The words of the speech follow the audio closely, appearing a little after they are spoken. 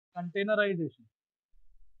containerization.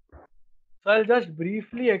 So I'll just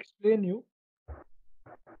briefly explain you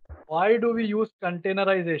why do we use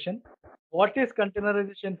containerization, what is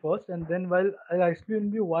containerization first, and then while I'll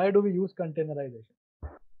explain you why do we use containerization.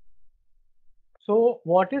 So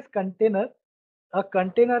what is container? A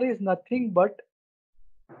container is nothing but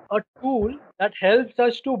a tool that helps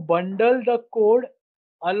us to bundle the code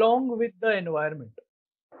along with the environment.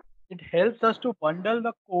 It helps us to bundle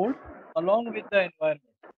the code along with the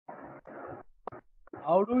environment.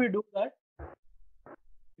 How do we do that?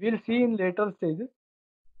 We'll see in later stages.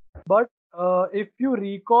 But if you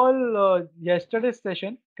recall yesterday's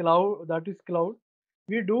session, cloud, that is cloud,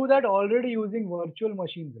 we do that already using virtual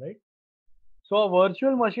machines, right? So a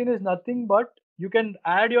virtual machine is nothing but you can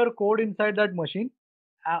add your code inside that machine,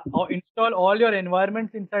 or install all your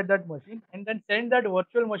environments inside that machine, and then send that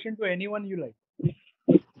virtual machine to anyone you like.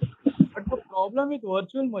 But the problem with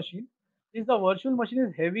virtual machine is the virtual machine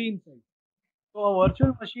is heavy inside. So a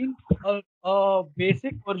virtual machine, a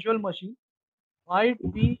basic virtual machine might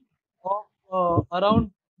be of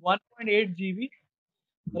around 1.8 GB,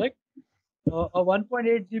 correct? A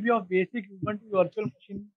 1.8 GB of basic Ubuntu virtual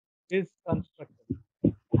machine is constructed.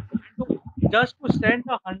 So just to send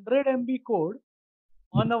a 100 MB code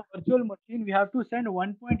on a virtual machine, we have to send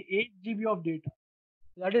 1.8 GB of data.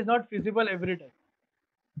 That is not feasible every time.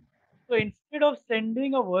 So instead of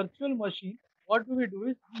sending a virtual machine, what do? Is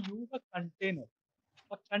we use a container.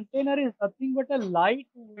 A container is nothing but a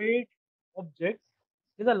lightweight object.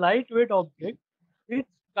 Is a lightweight object which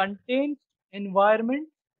contains environment,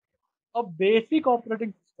 a basic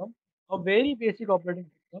operating system, a very basic operating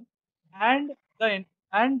system, and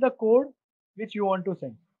the code which you want to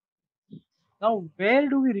send. Now, where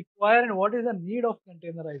do we require and what is the need of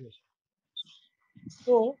containerization?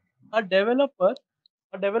 So, a developer,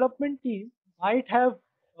 a development team might have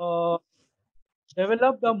uh,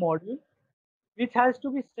 developed a module which has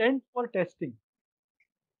to be sent for testing.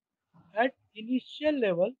 At initial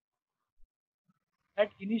level, at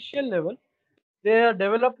initial level, their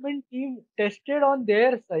development team tested on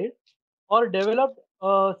their side or developed,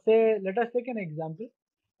 say, let us take an example.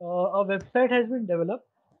 A website has been developed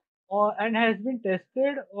and has been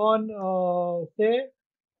tested on, say,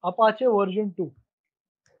 Apache version 2.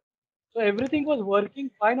 So everything was working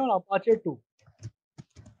fine on Apache 2.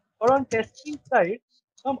 But on testing side,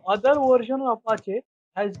 some other version of Apache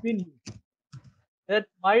has been used. There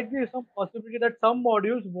might be some possibility that some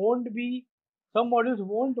modules won't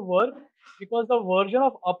work because the version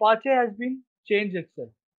of Apache has been changed itself,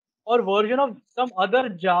 or version of some other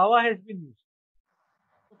Java has been used.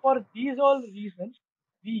 So for these all reasons,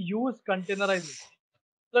 we use containerization.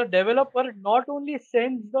 The developer not only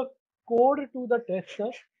sends the code to the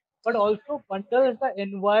tester, but also bundles the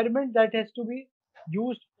environment that has to be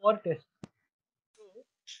used for testing. So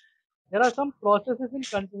there are some processes in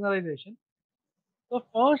containerization. The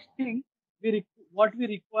first thing what we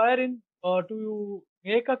require in to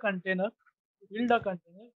make a container, to build a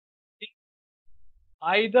container, is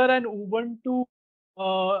either an Ubuntu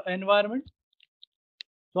environment.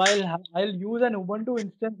 So I'll use an Ubuntu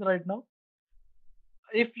instance right now.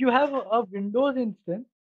 If you have a Windows instance,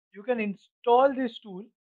 you can install this tool.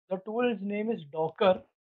 The tool's name is Docker,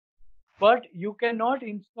 but you cannot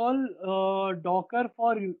install Docker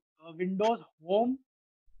for Windows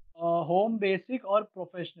Home Basic or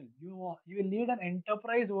Professional. You will need an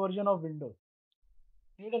enterprise version of Windows.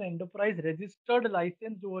 You need an enterprise registered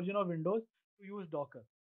licensed version of Windows to use Docker.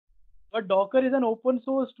 But Docker is an open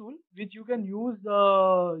source tool which you can use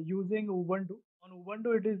using Ubuntu. On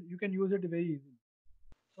Ubuntu, it is you can use it very easily.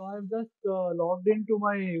 So I've just logged into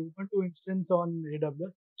my Ubuntu instance on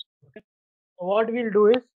AWS. Okay. So what we'll do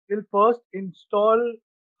is we'll first install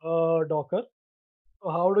Docker. So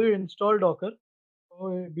how do you install Docker?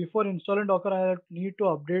 So before installing Docker, I need to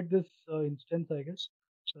update this instance, I guess.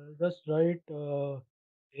 So I'll just write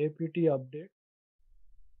apt update.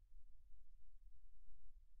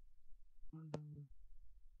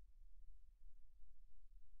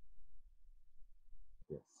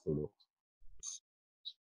 Yes, sudo.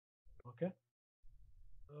 Okay.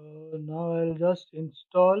 Now I'll just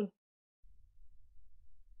install.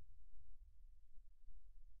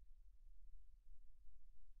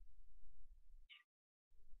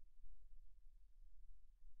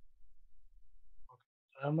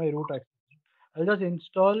 I have my root access. I'll just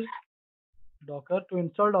install Docker. To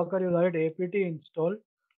install Docker, you write apt install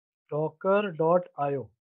docker.io.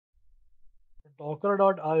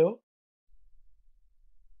 Docker.io.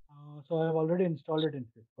 So I have already installed it in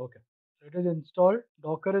it. Okay. So it is installed.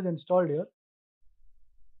 Docker is installed here.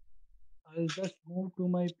 I'll just move to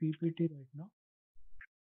my PPT right now.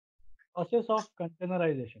 process of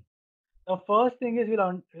containerization. The first thing is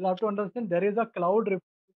we'll have to understand there is a cloud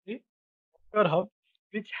repository, Docker Hub,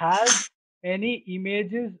 which has many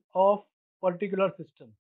images of particular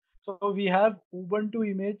system. So we have Ubuntu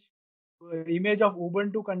image of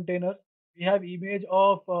Ubuntu container. We have image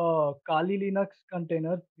of Kali Linux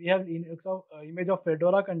containers. We have image of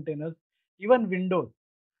Fedora containers. Even Windows.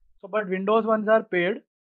 So, but Windows ones are paid.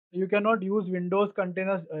 You cannot use Windows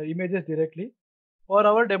containers images directly. For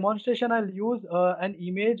our demonstration, I'll use an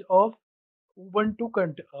image of Ubuntu.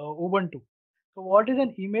 So, what is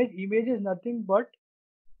an image? Image is nothing but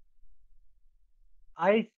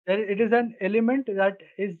it is an element that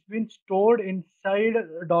is been stored inside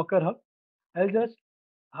Docker Hub. I'll just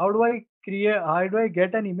how do I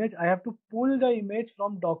get an image? I have to pull the image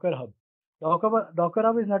from Docker Hub. Docker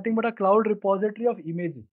Hub is nothing but a cloud repository of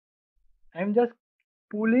images. I'm just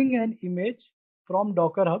pulling an image from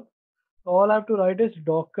Docker Hub. So all I have to write is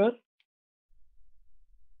Docker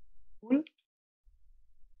pull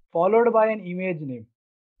followed by an image name.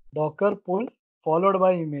 Docker pull followed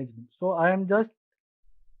by image name. So I am just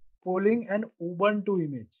pulling an Ubuntu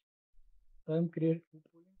image. So I'm creating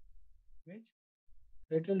image.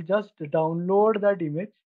 It will just download that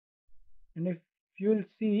image, and if you'll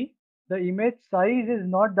see, the image size is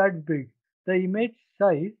not that big. The image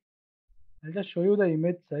size, I'll just show you the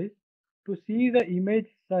image size. To see the image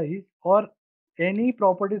size or any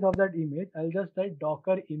properties of that image, I'll just write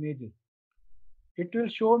Docker images. It will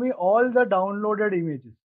show me all the downloaded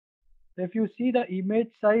images. So if you see, the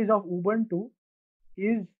image size of Ubuntu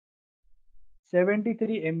is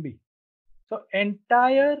 73 MB. So an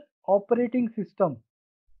entire operating system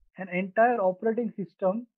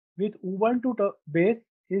with Ubuntu base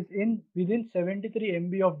is in within 73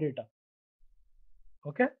 MB of data.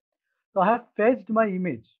 Okay, so I have fetched my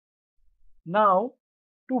image. Now,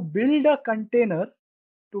 to build a container,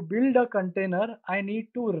 I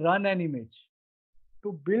need to run an image.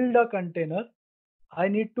 To build a container, I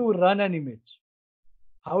need to run an image.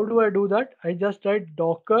 How do I do that? I just write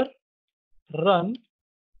run,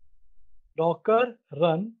 docker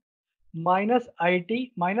run minus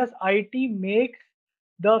it. Minus it makes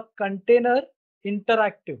the container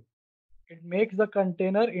interactive. It makes the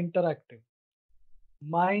container interactive.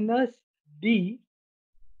 Minus d.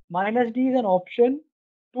 Minus d is an option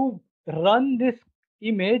to run this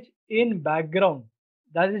image in background.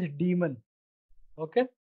 That is daemon. Okay.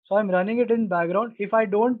 So I'm running it in background. If I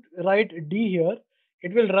don't write d here,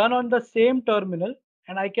 it will run on the same terminal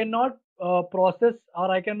and I cannot process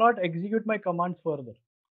or I cannot execute my commands further.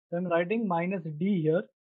 So I'm writing minus d here,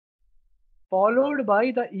 followed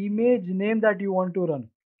by the image name that you want to run.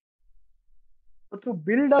 So to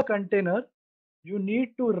build a container, you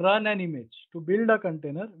need to run an image. To build a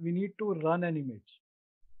container, we need to run an image.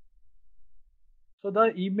 So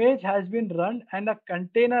the image has been run and a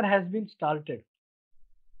container has been started.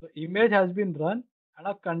 The image has been run and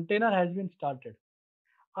a container has been started.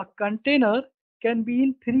 A container can be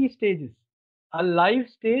in three stages. A live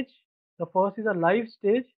stage. The first is a live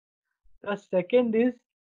stage. The second is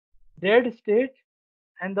dead stage.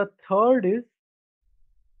 And the third is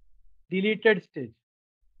deleted stage.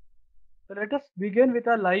 So let us begin with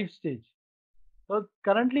a live stage. So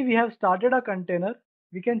currently we have started a container.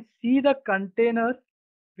 We can see the container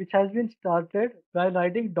which has been started by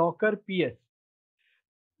writing docker ps.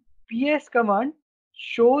 PS command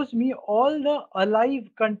shows me all the alive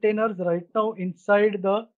containers right now inside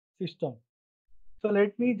the system. So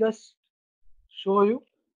let me just show you.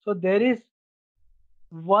 So there is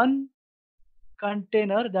one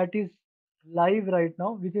container that is live right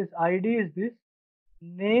now, which is ID is this,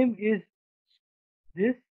 name is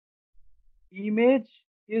this, image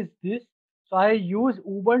is this. So I use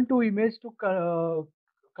Ubuntu image to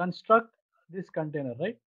construct this container,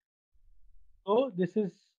 right? So this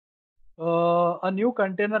is a new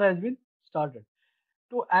container has been started.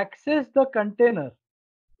 To access the container,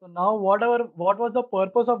 so now what was the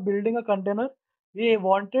purpose of building a container? We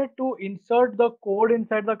wanted to insert the code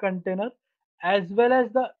inside the container as well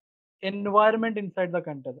as the environment inside the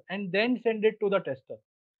container and then send it to the tester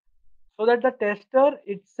so that the tester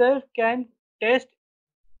itself can test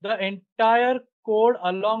the entire code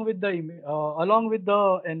along with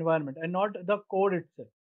the environment and not the code itself.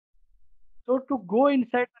 So to go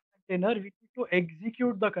inside the container, we need to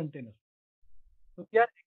execute the container. So we are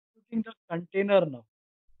executing the container now.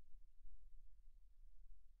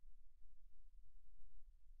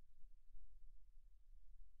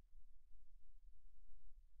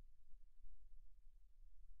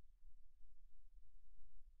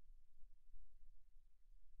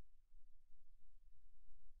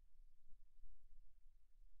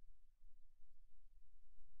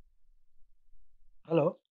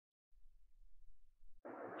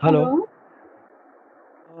 Hello.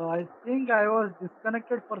 Hello. I think I was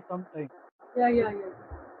disconnected for some time. Yeah, yeah,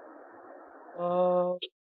 yeah. Uh,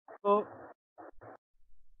 so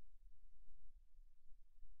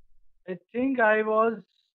I think I was.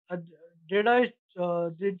 Uh, did I?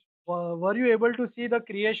 Did were you able to see the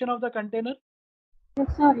creation of the container?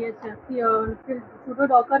 Yes, sir. Yes, sir. Sudo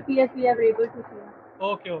Docker PS we are able to see.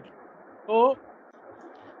 Okay. Okay. So okay.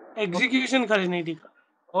 Execution करनी थी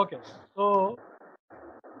Okay. So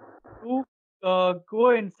to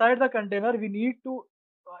go inside the container, we need to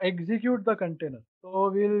execute the container.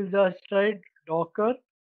 So we'll just write Docker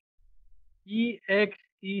exec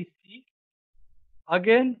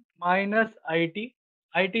again minus it.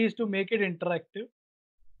 It is to make it interactive,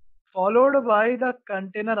 followed by the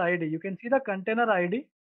container ID. You can see the container ID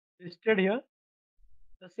listed here.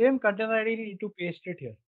 The same container ID you need to paste it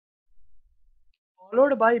here.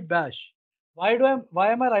 Followed by bash. Why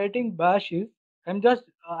am I writing bash is I'm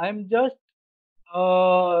just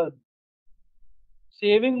uh,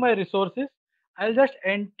 saving my resources. I'll just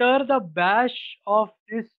enter the bash of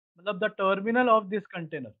this मतलब the terminal of this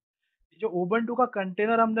container. जो Ubuntu का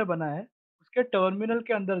container हमने बनाया है उसके terminal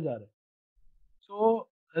के अंदर जा रहा है. So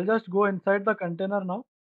I'll just go inside the container now.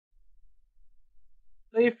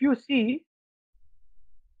 So if you see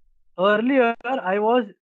earlier I was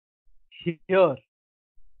here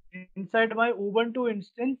inside my Ubuntu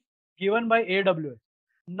instance given by AWS.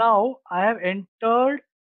 Now I have entered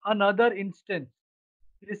another instance.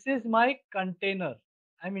 This is my container.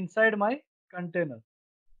 I'm inside my container.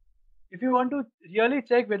 If you want to really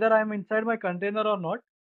check whether I'm inside my container or not,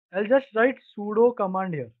 I'll just write sudo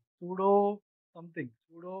command here. Sudo something.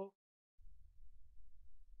 Sudo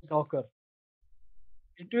docker.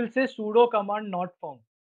 It will say sudo command not found.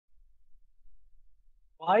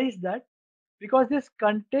 Why is that? Because this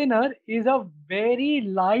container is a very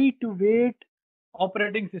lightweight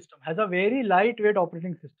operating system, has a very lightweight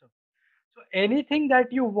operating system. So anything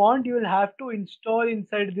that you want, you will have to install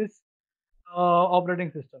inside this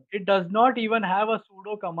operating system. It does not even have a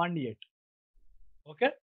sudo command yet.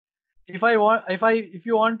 Okay. If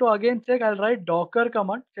you want to again check, I'll write docker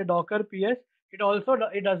command, say docker ps.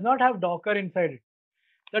 It does not have docker inside it.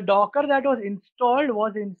 The docker that was installed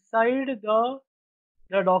was inside the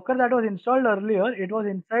Docker that was installed earlier, it was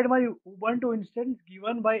inside my Ubuntu instance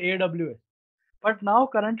given by AWS. But now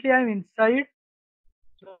currently I'm inside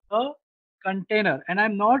the container and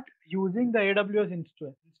I'm not using the AWS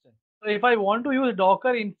instance. So if I want to use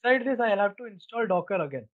Docker inside this, I'll have to install Docker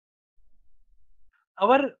again.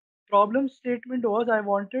 Our problem statement was I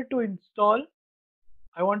wanted to install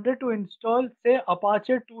say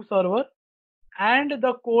Apache 2 server and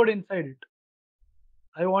the code inside it.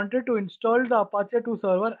 I wanted to install the Apache 2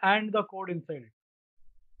 server and the code inside it.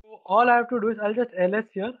 So all I have to do is I'll just ls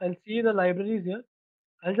here. I'll see the libraries here.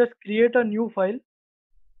 I'll just create a new file.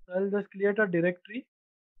 So I'll just create a directory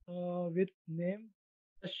with name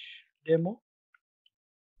dash demo.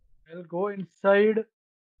 I'll go inside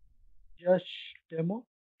dash demo.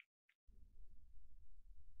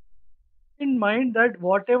 In mind that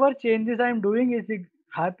whatever changes I'm doing is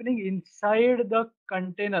happening inside the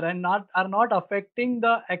container and not are not affecting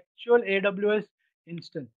the actual AWS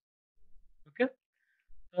instance. Okay.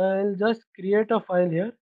 I'll just create a file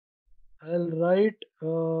here. I'll write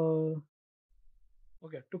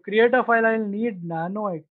okay, to create a file, I'll need nano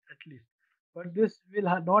at least. But this will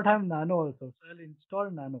not have nano also. So I'll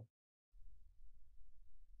install nano.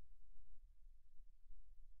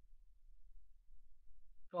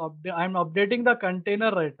 So I'm updating the container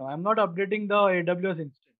right now. I'm not updating the AWS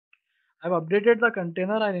instance. I've updated the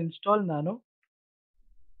container and installed nano.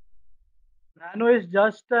 Nano is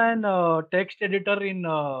just an text editor in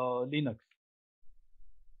Linux.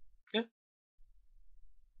 Okay.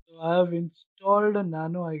 So I have installed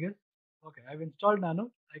nano, I guess. Okay, I've installed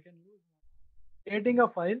nano. I can use creating a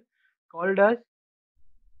file called as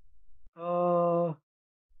uh,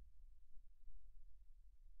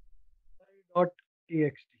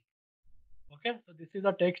 txt. Okay, so this is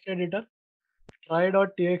a text editor.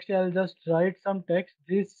 Try.txt. I'll just write some text.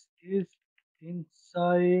 This is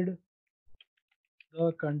inside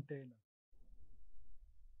the container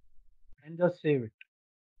and just save it.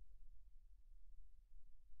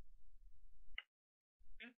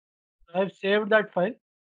 Okay. So I've saved that file.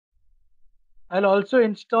 I'll also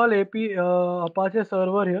install Apache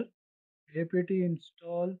server here. apt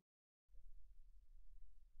install.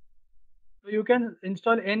 So you can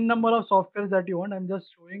install n number of softwares that you want. I'm just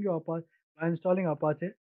showing you Apache by installing Apache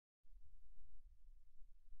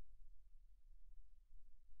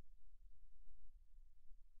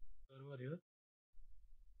server here.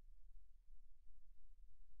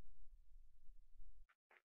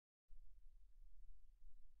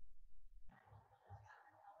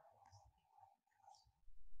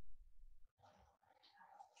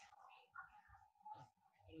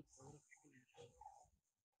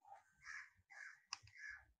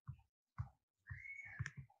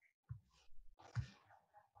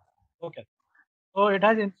 Okay. So it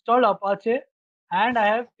has installed Apache and I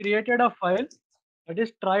have created a file that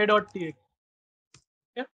is try.txt.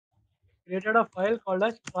 Okay. Created a file called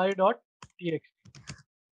as try.txt.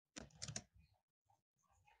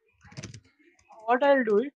 What I'll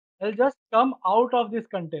do is I'll just come out of this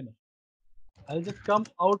container. I'll just come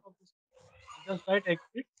out of this. I'll just write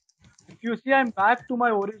exit. If you see, I'm back to my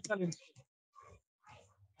original install.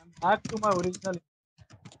 I'm back to my original.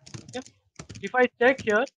 Okay. If I check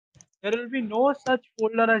here, there will be no such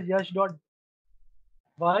folder as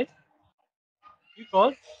yash.why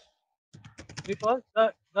because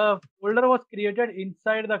the folder was created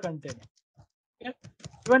inside the container. Okay.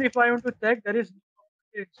 Even if I want to check, there is no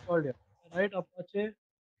Apache installed here. Right?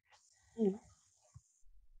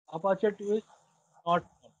 Apache 2 is not on.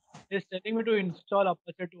 It's telling me to install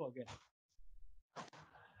Apache 2 again.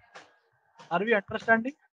 Are we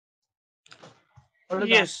understanding? What is that?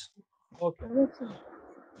 Yes. Okay. Correct, sir.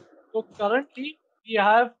 So currently we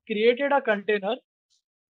have created a container.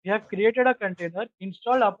 We have created a container,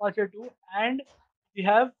 installed Apache 2, and we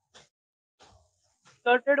have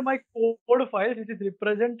inserted my code file, which is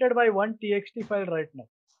represented by one txt file right now.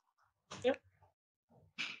 Okay.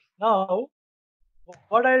 Now,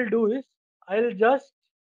 what I'll do is I'll just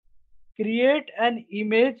create an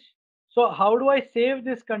image. So how do I save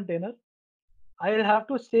this container? I'll have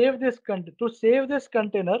to save this to save this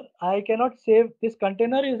container. I cannot save this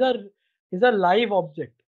container is a live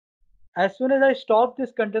object. As soon as I stop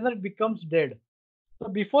this container, it becomes dead. So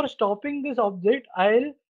before stopping this object,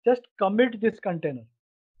 I'll just commit this container.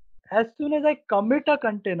 As soon as I commit a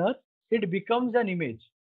container, it becomes an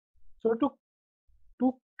image. So to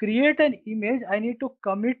create an image, I need to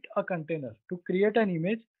commit a container. To create an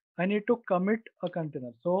image, I need to commit a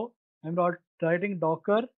container. So I'm not writing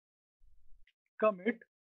Docker commit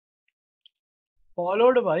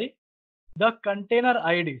followed by the container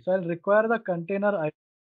ID. So I'll require the container ID.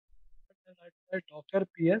 I'll write Docker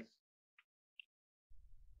PS.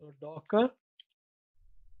 So Docker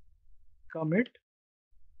commit.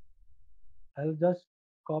 I'll just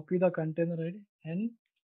copy the container ID and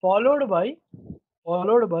followed by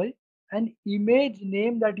an image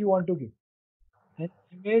name that you want to give. An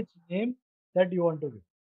image name that you want to give.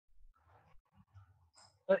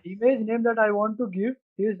 The image name that I want to give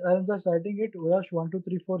is I'm just writing it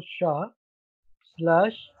Oyash1234 Shah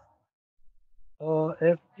slash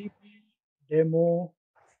FTP demo.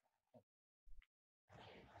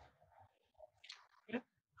 Okay.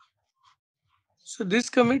 So this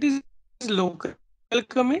commit is local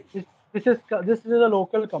commit. This is a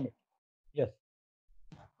local commit. Yes,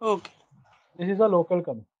 Okay. this is a local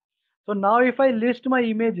commit. So now if I list my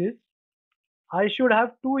images, I should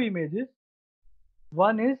have two images.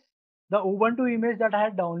 One is the Ubuntu image that I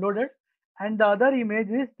had downloaded, and the other image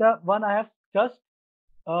is the one I have just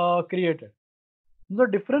created. The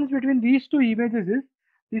difference between these two images is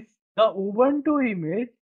this: the Ubuntu image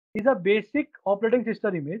is a basic operating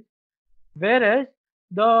system image, whereas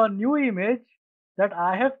the new image that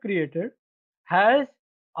I have created has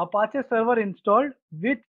Apache server installed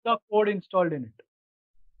with the code installed in it.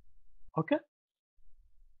 Okay.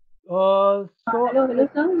 So Hello, hello,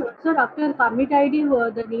 sir. Sir, after commit ID,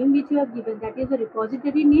 the name which you have given, that is a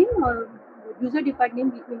repository name or user-defined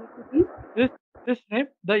name which we need to give? this this name,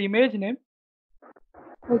 the image name.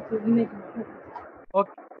 Okay, image. Okay.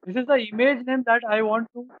 Okay, this is the image name that I want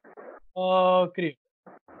to create.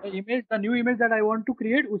 The new image that I want to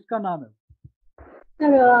create, uska naam hai.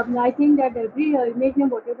 Sir, I think that every image name,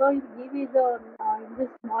 whatever you give is in this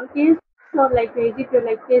small case, or like is it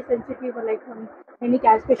like case sensitive or like any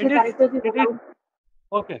special It is characters is it is allowed?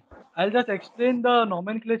 okay. I'll just explain the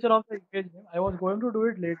nomenclature of the image name. I was going to do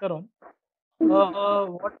it later on.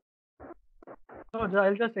 What? No,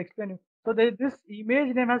 I'll just explain you. So this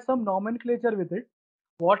image name has some nomenclature with it.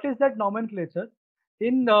 What is that nomenclature?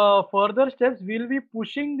 In further steps, we'll be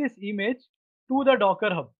pushing this image to the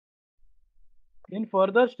Docker Hub. In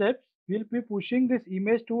further steps, we'll be pushing this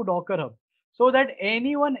image to Docker Hub so that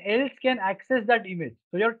anyone else can access that image.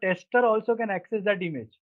 So your tester also can access that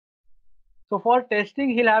image. So for testing,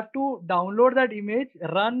 he'll have to download that image,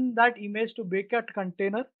 run that image to bake a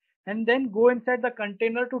container, and then go inside the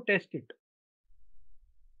container to test it.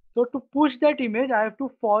 So to push that image, I have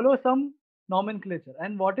to follow some nomenclature.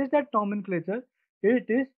 And what is that nomenclature? It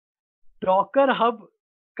is Docker Hub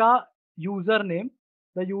ka username,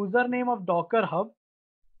 the username of Docker Hub,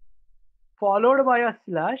 followed by a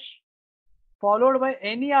slash, followed by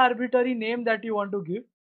any arbitrary name that you want to give.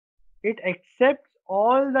 It accepts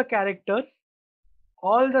all the characters,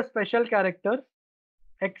 all the special characters,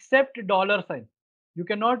 except dollar sign. You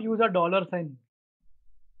cannot use a dollar sign.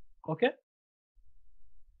 Okay.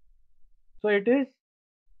 So it is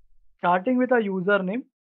starting with a username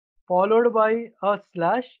followed by a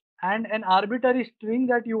slash and an arbitrary string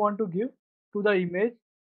that you want to give to the image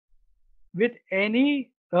with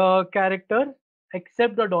any character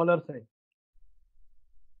except the dollar sign.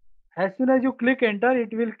 As soon as you click enter,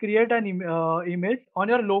 it will create an image on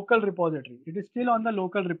your local repository. It is still on the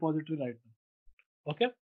local repository right now. Okay.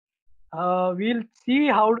 We'll see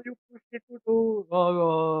how do you push it to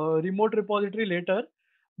remote repository later.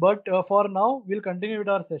 But for now, we'll continue with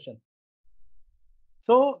our session.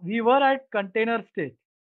 So we were at container stage.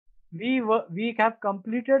 We have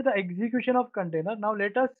completed the execution of container. Now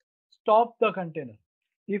let us stop the container.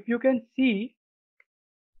 If you can see,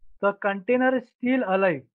 the container is still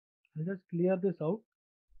alive. I'll just clear this out.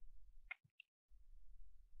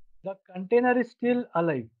 The container is still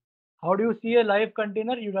alive. How do you see a live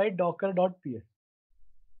container? You write docker.ps.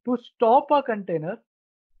 To stop a container,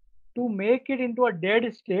 to make it into a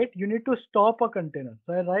dead state, you need to stop a container.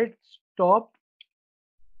 So I write stop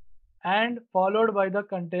and followed by the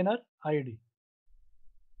container ID.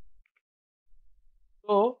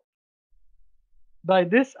 So by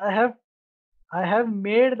this I have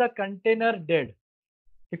made the container dead.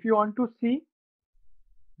 If you want to see,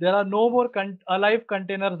 there are no more alive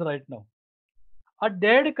containers right now. A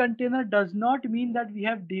dead container does not mean that we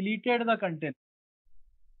have deleted the container.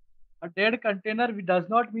 A dead container does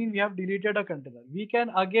not mean we have deleted a container. We can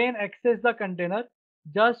again access the container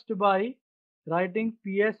just by writing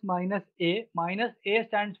ps minus a. Minus a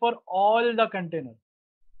stands for all the containers.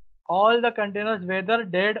 All the containers, whether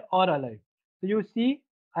dead or alive. So you see,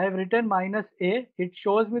 I have written minus a. It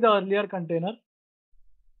shows me the earlier container.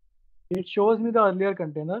 It shows me the earlier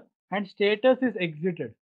container and status is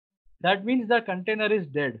exited. That means the container is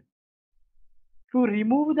dead. To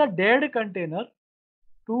remove the dead container,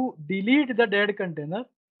 to delete the dead container,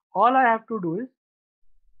 all I have to do is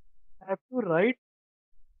I have to write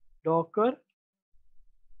docker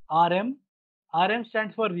rm. Rm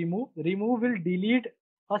stands for remove. Remove will delete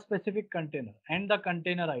a specific container and the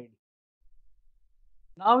container ID.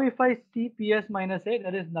 Now if I see ps minus a,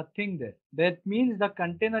 there is nothing there. That means the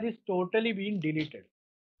container is totally been deleted.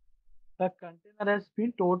 The container has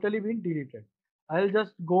been totally been deleted. I'll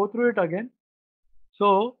just go through it again.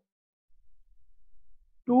 So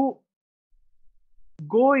to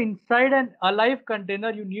go inside an alive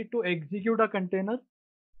container, you need to execute a container.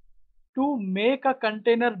 To make a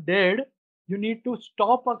container dead, you need to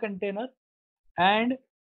stop a container. And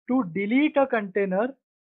to delete a container,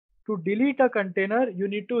 you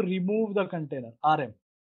need to remove the container, rm.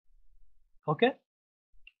 Okay.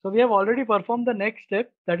 So we have already performed the next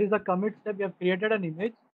step, that is the commit step. We have created an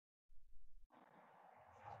image.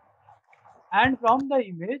 And from the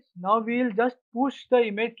image, now we will just push the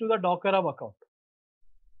image to the Docker Hub account.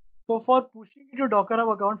 So for pushing it to Docker Hub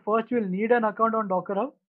account, first you will need an account on Docker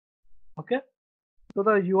Hub. Okay. So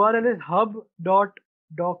the URL is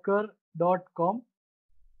hub.docker.com.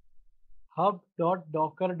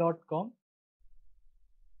 Hub.docker.com.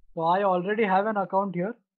 So I already have an account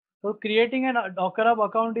here. So creating a Docker Hub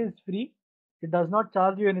account is free. It does not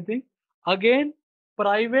charge you anything. Again,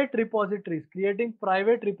 private repositories. Creating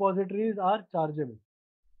private repositories are chargeable.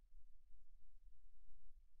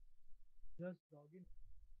 Just log in.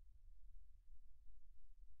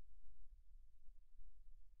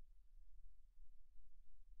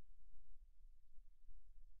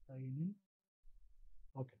 Sign in.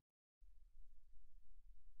 Okay.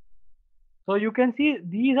 So you can see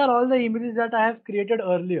these are all the images that I have created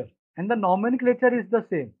earlier, and the nomenclature is the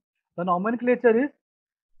same. The nomenclature is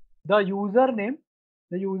the username.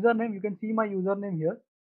 The username, you can see my username here.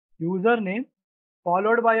 Username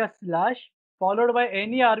followed by a slash followed by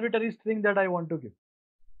any arbitrary string that I want to give.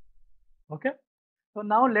 Okay. So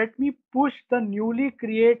now let me push the newly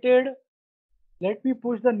created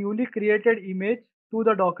image to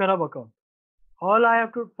the Docker Hub account. All I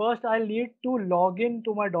have to first I'll need to log in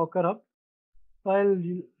to my Docker Hub. So I'll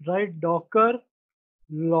write docker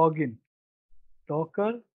login.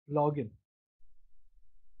 Docker login.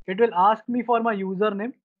 It will ask me for my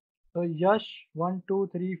username. So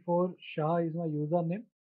Yash1234 Shah is my username.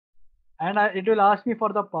 And it will ask me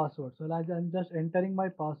for the password. So I'm just entering my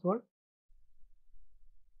password.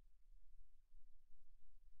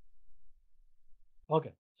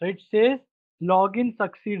 Okay. So it says login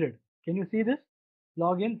succeeded. Can you see this?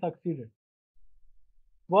 Login succeeded.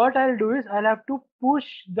 What I'll do is I'll have to push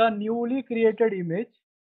the newly created image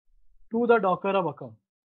to the Docker Hub account.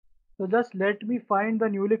 So just let me find the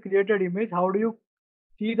newly created image. How do you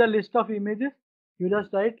see the list of images? You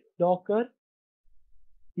just write Docker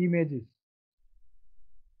images.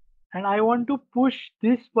 And I want to push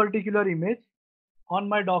this particular image on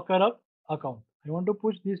my Docker Hub. account. I want to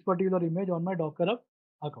push this particular image on my Docker Hub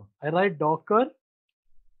account. I write Docker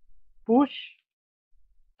push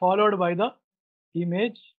followed by the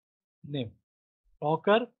image name.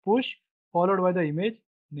 Docker push followed by the image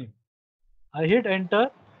name. I hit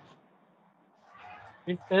enter.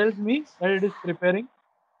 It tells me that it is preparing.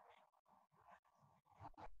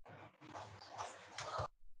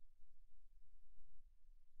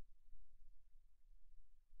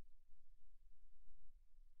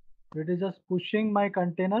 It is just pushing my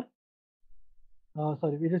container.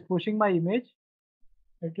 Sorry, it is pushing my image.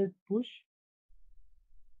 Let it push.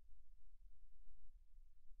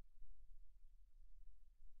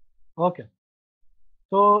 Okay.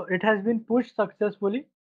 So it has been pushed successfully.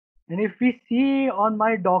 And if we see on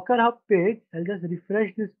my Docker Hub page, I'll just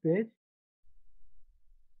refresh this page.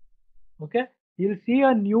 Okay. You'll see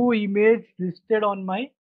a new image listed on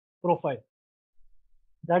my profile.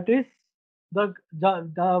 That is the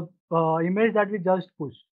image that we just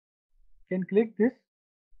pushed. You can click this.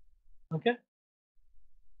 Okay.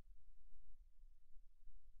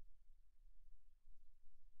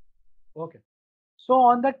 Okay. So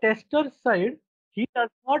on the tester side, he does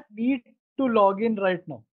not need to log in right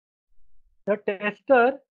now. The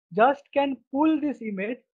tester just can pull this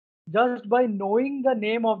image just by knowing the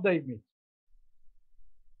name of the image.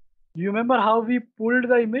 You remember how we pulled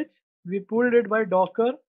the image? We pulled it by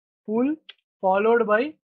Docker pull followed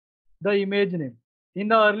by the image name. In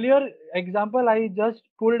the earlier example, I just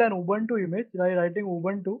pulled an Ubuntu image by writing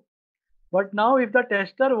Ubuntu. But now if the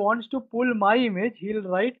tester wants to pull my image, he'll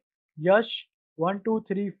write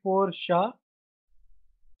Yash1234 Shah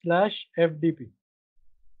 /FDP.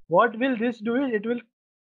 What will this do is it will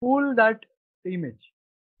pull that image.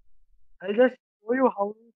 I'll just show you how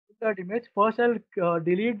to pull that image. First, I'll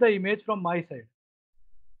delete the image from my side.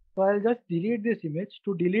 So I'll just delete this image.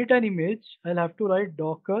 To delete an image, I'll have to write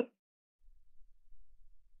Docker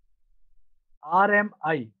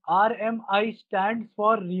RMI. RMI stands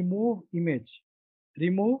for remove image.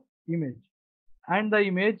 Remove image and the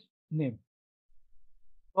image name.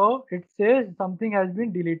 So it says something has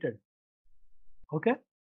been deleted. Okay,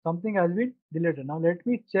 something has been deleted. Now let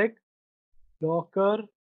me check Docker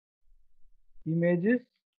images.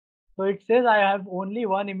 So it says I have only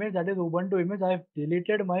one image, that is Ubuntu image. I have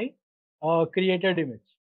deleted my created image.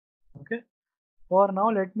 Okay. For now,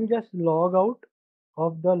 let me just log out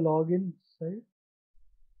of the login site.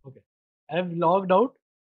 Okay. I have logged out.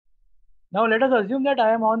 Now let us assume that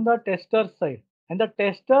I am on the tester side and the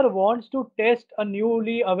tester wants to test a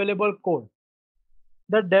newly available code.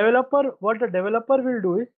 What the developer will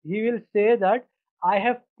do is he will say that I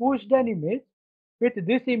have pushed an image with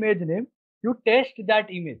this image name. You test that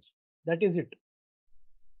image. That is it.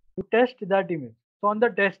 To test that image. So on the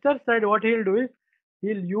tester side, what he'll do is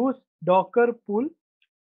he'll use Docker pull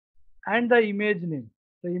and the image name.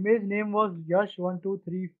 The image name was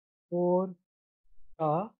Yash1234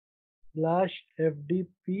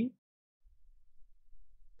 /FDP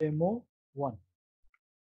demo 1.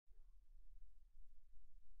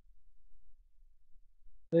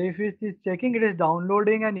 So if it is checking, it is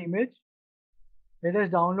downloading an image. It has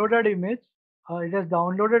downloaded image. It has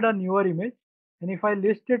downloaded a newer image. And if I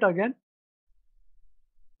list it again,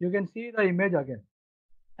 you can see the image again.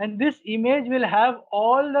 And this image will have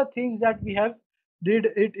all the things that we have did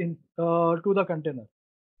it in to the container.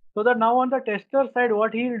 So that now on the tester side,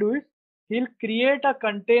 what he'll do is he'll create a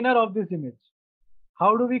container of this image.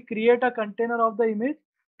 How do we create a container of the image?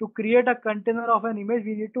 To create a container of an image,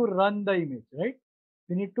 we need to run the image, right?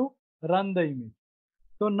 We need to run the image.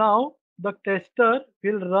 So now the tester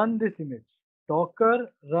will run this image.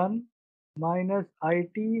 Docker run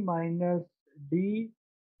 -it -d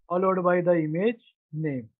followed by the image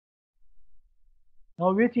name.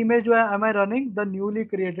 Now which image am I running? The newly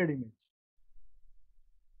created image.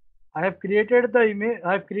 I have created the image.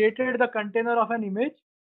 I have created the container of an image.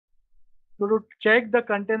 So to check the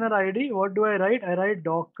container ID, what do I write? I write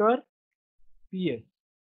Docker PS.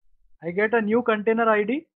 I get a new container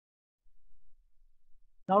ID.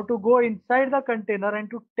 Now to go inside the container and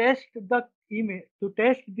to test the image, to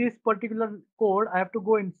test this particular code, I have to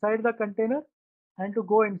go inside the container, and to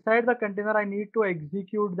go inside the container, I need to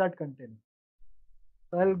execute that container.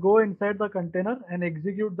 So I'll go inside the container and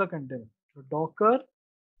execute the container. So Docker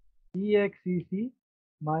exec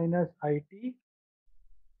 -it,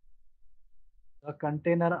 the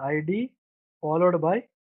container ID followed by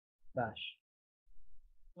bash.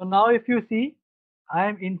 So now if you see, I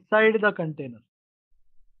am inside the container.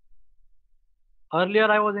 Earlier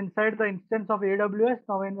I was inside the instance of AWS,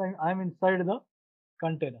 now I am inside the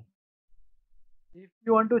container. If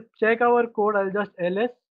you want to check our code, I'll just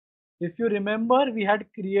ls If you remember, we had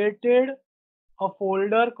created a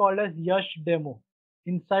folder called as Yash demo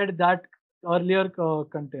inside that earlier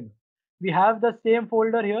container. We have the same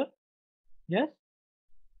folder here. Yes.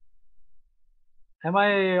 Am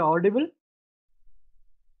I audible?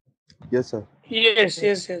 Yes, sir. Yes, Yes.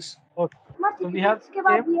 yes, yes. Okay. So we have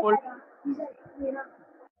same folder.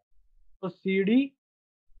 So cd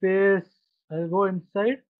space, I'll go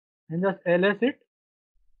inside and just ls it.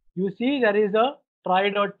 You see there is a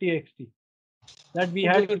try.txt that we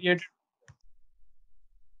had Good. created.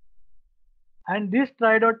 And this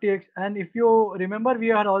try.txt, and if you remember, we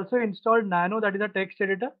had also installed Nano, that is a text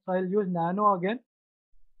editor. So I'll use Nano again.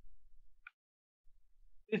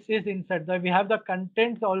 This is inside that we have the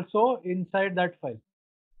contents also inside that file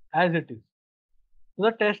as it is. So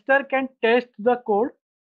the tester can test the code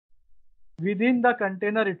within the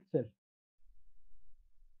container itself.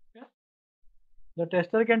 Okay? The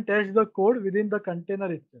tester can test the code within the container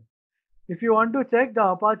itself. If you want to check, the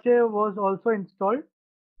Apache was also installed.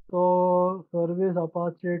 So service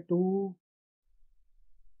Apache 2.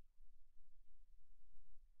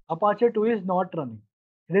 Apache 2 is not running.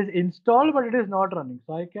 It is installed, but it is not running.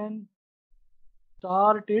 So I can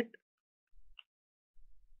start it.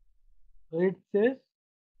 So it says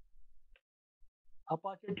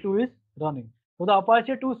Apache 2 is running. So the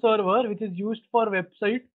Apache 2 server, which is used for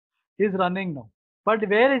website, is running now. But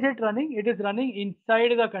where is it running? It is running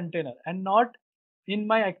inside the container and not in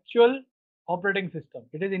my actual operating system.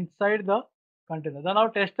 It is inside the container. So now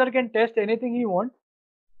tester can test anything he wants.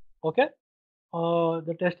 Okay.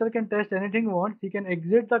 The tester can test anything he wants. He can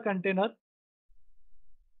exit the container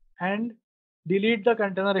and delete the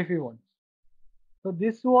container if he wants. So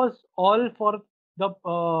this was all for the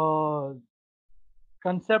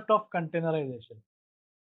concept of containerization.